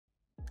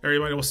Hey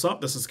everybody, what's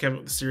up? This is Kevin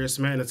with the Serious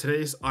Man, and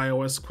today's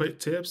iOS quick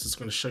tips is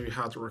going to show you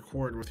how to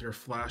record with your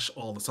flash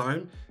all the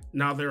time.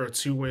 Now there are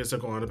two ways of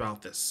going about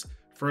this.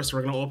 First,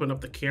 we're going to open up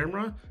the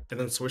camera and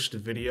then switch to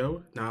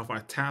video. Now if I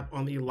tap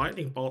on the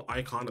lightning bolt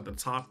icon at the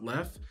top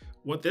left,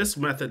 what this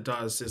method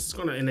does is it's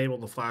going to enable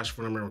the flash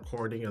when I'm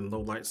recording in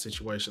low light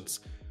situations.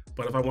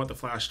 But if I want the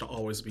flash to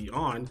always be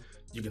on,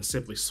 you can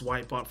simply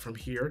swipe up from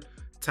here,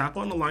 tap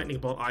on the lightning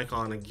bolt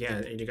icon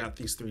again, and you got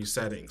these three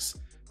settings.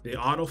 The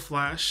auto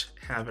flash,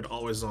 have it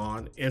always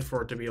on, and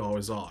for it to be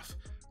always off.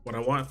 What I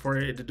want for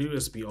it to do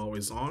is be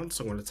always on,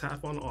 so I'm going to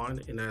tap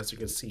on, and as you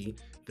can see,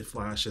 the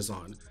flash is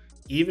on,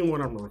 even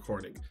when I'm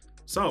recording.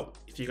 So,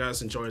 if you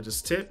guys enjoyed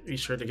this tip, be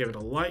sure to give it a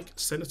like,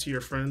 send it to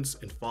your friends,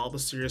 and follow the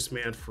Serious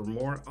Man for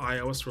more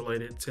iOS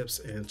related tips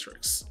and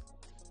tricks.